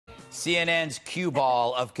CNN's cue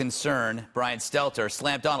ball of concern, Brian Stelter,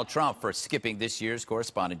 slammed Donald Trump for skipping this year's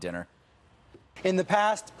correspondent dinner. In the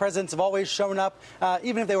past, presidents have always shown up,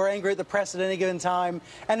 even if they were angry at the press at any given time.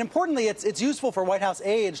 And importantly, it's useful for White House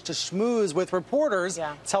aides to schmooze with reporters.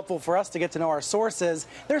 Yeah. It's helpful for us to get to know our sources.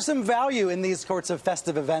 There's some value in these sorts of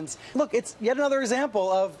festive events. Look, it's yet another example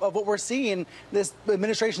of what we're seeing, this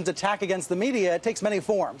administration's attack against the media. It takes many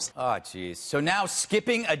forms. Oh, geez. So now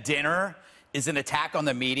skipping a dinner is an attack on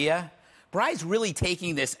the media? Brian's really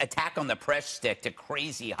taking this attack on the press stick to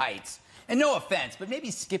crazy heights. And no offense, but maybe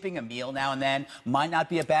skipping a meal now and then might not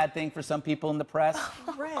be a bad thing for some people in the press.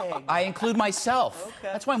 Greg. I include myself.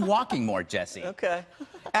 Okay. That's why I'm walking more, Jesse. Okay.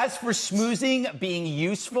 As for schmoozing being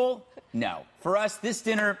useful, no. For us, this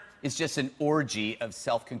dinner is just an orgy of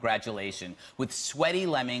self-congratulation, with sweaty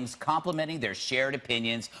lemmings complimenting their shared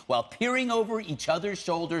opinions while peering over each other's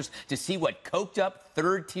shoulders to see what coked-up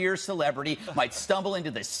third-tier celebrity might stumble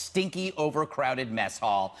into the stinky, overcrowded mess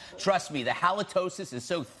hall. Trust me, the halitosis is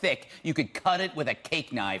so thick you could cut it with a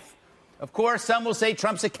cake knife. Of course, some will say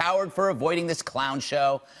Trump's a coward for avoiding this clown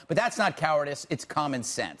show, but that's not cowardice, it's common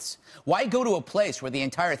sense. Why go to a place where the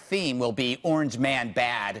entire theme will be Orange Man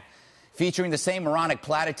Bad, featuring the same moronic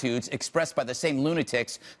platitudes expressed by the same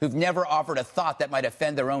lunatics who've never offered a thought that might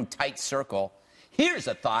offend their own tight circle? Here's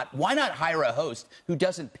a thought. Why not hire a host who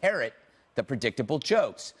doesn't parrot the predictable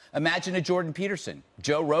jokes? Imagine a Jordan Peterson,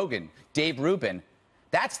 Joe Rogan, Dave Rubin.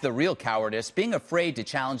 That's the real cowardice, being afraid to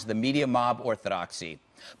challenge the media mob orthodoxy.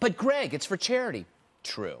 But Greg, it's for charity.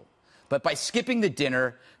 True. But by skipping the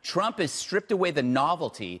dinner, Trump has stripped away the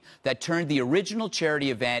novelty that turned the original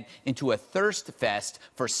charity event into a thirst fest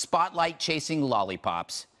for spotlight-chasing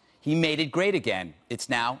lollipops. He made it great again. It's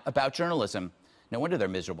now about journalism. No wonder they're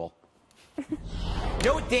miserable. You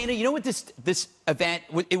know what, Dana? You know what this event?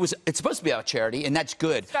 It's supposed to be about charity, and that's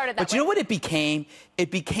good. But you know what it became? It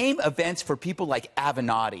became events for people like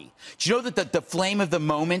Avenatti. Do you know that the flame of the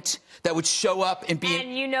moment that would show up and be?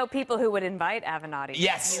 And you know people who would invite Avenatti.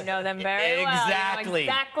 Yes, you know them very well. Exactly. You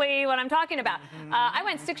know exactly what I'm talking about. I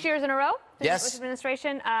went 6 years in a row. Yes. Bush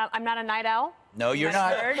administration. I'm not a night owl. No, you're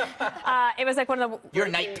not. It was like one of the. You're a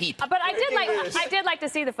night peep. But I did like to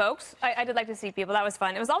see the folks. I did like to see people. That was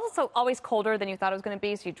fun. It was also always colder than you thought it was going to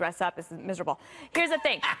be, so you dress up. It's miserable. Here's the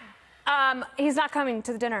thing. He's not coming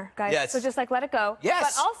to the dinner, guys. Yes. So just let it go.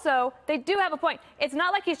 Yes. But also, they do have a point. It's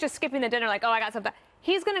not like he's just skipping the dinner like, oh, I got something.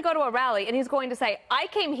 He's going to go to a rally, and he's going to say, I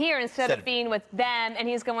came here instead of being with them, and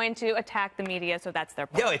he's going to attack the media, so that's their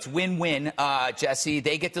point. Yeah, it's win-win, Jesse.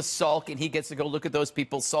 They get to sulk, and he gets to go look at those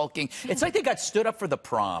people sulking. It's like they got stood up for the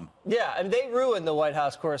prom. Yeah, and they ruined the White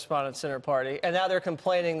House Correspondents Dinner party, and now they're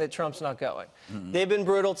complaining that Trump's not going. They've been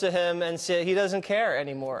brutal to him and say he doesn't care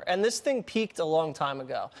anymore. And this thing peaked a long time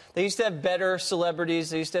ago. They used to have better celebrities.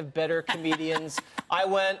 They used to have better comedians. I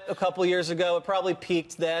went a couple years ago. It probably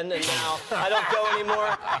peaked then, and now I don't go anymore.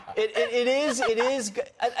 It is,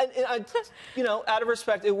 you know, out of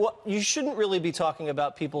respect, you shouldn't really be talking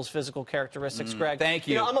about people's physical characteristics, Greg. Thank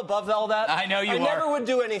you. You know, I'm above all that. I know you are. I never would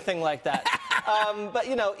do anything like that. But,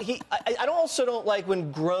 you know, I also don't like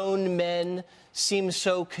when grown men seem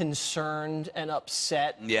so concerned and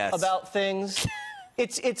upset about things.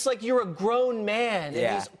 It's like you're a grown man,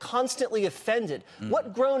 and he's constantly offended.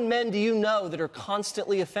 What grown men do you know that are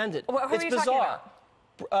constantly offended? It's bizarre.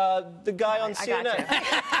 The guy on CNN.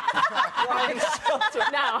 Brian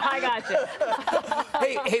Stelter. No, I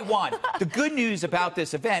got you. Hey, Juan, the good news about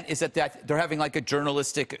this event is that they're having like a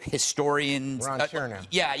journalistic historian. We're on Chernow.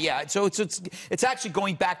 Yeah. So it's actually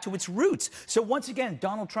going back to its roots. So once again,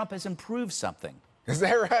 Donald Trump has improved something. Is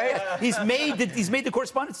that right? He's made the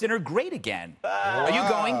Correspondents' Dinner great again. Are you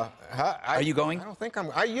going? Are you going? I don't think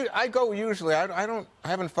I'm. I go usually. I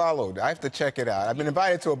haven't followed. I have to check it out. I've been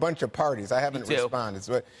invited to a bunch of parties. I haven't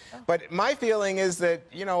responded. But my feeling is that,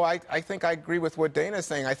 you know, I think I agree with what Dana's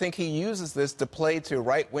saying. I think he uses this to play to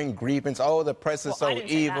right-wing grievance. Oh, the press is so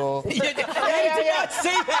evil. He did not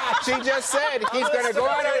say that. She just said he's going to go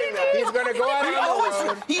out. He's going to go out on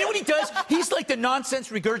the road. You know what he does? He's like the nonsense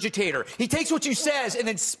regurgitator. He takes what you says and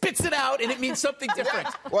then spits it out, and it means something different.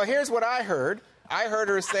 Well, here's what I heard. I heard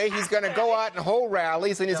her say he's going to go out and hold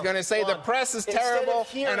rallies, and he's going to say the press is terrible,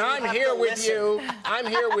 and I'm here with you. I'm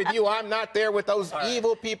here with you. I'm not there with those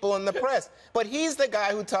evil people in the press. But he's the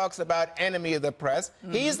guy who talks about enemy of the press.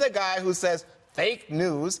 He's the guy who says fake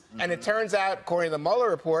news, and it turns out, according to the Mueller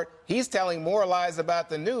report, he's telling more lies about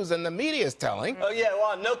the news than the media is telling. Oh, yeah,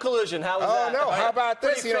 well, no collusion. How was that? Oh, no, how about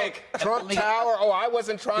this? Pretty fake. Trump Tower. Oh, I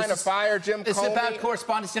wasn't trying to fire Jim Comey. This is about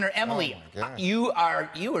Correspondents Dinner. Emily, you are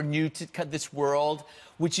new to this world.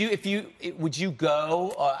 Would you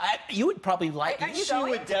go? You would probably like. She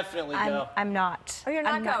would definitely go. I'm not. Oh, you're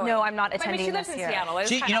not going? No, I'm not I mean, attending she lives this in year.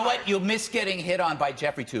 Seattle. You know what? You'll miss getting hit on by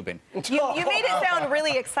Jeffrey Toobin. You made it sound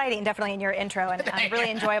really exciting, definitely in your intro, and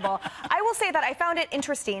really enjoyable. I will say that I found it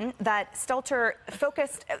interesting that Stelter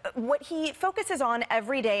focused what he focuses on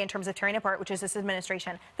every day in terms of tearing apart, which is this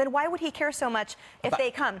administration. Then why would he care so much if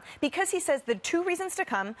they come? Because he says the two reasons to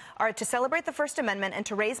come are to celebrate the First Amendment and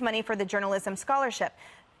to raise money for the journalism scholarship.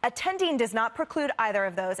 Attending does not preclude either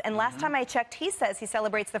of those. And last time I checked, he says he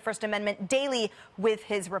celebrates the First Amendment daily with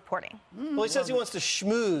his reporting. Well, he says he wants to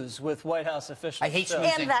schmooze with White House officials. I hate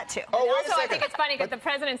schmoozing. And that, too. Oh, wait Also, a I second. think it's funny because the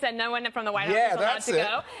president said no one from the White House is allowed to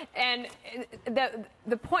go. And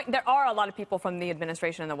the point, there are a lot of people from the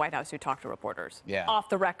administration and the White House who talk to reporters off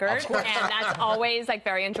the record. And that's always, like,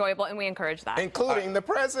 very enjoyable, and we encourage that. Including the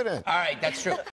president. All right, that's true.